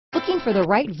Looking for the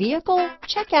right vehicle?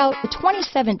 Check out the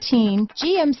 2017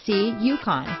 GMC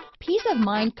Yukon. Peace of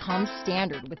mind comes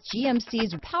standard with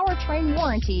GMC's powertrain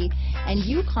warranty and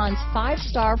Yukon's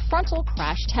 5-star frontal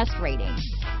crash test rating.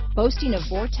 Boasting a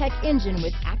Vortec engine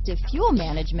with active fuel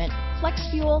management, flex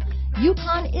fuel,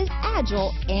 Yukon is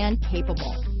agile and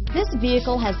capable. This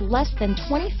vehicle has less than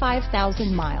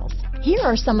 25,000 miles. Here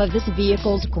are some of this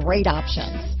vehicle's great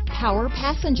options: power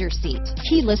passenger seat,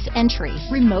 keyless entry,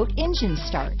 remote engine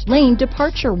start, lane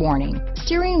departure warning,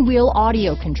 steering wheel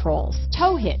audio controls,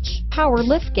 tow hitch, power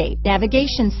liftgate,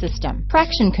 navigation system,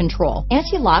 traction control,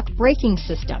 anti-lock braking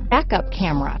system, backup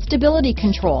camera, stability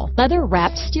control, leather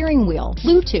wrapped steering wheel,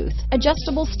 Bluetooth,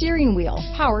 adjustable steering wheel,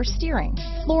 power steering,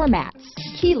 floor mats,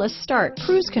 keyless start,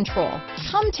 cruise control.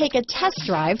 Come take a test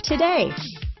drive today.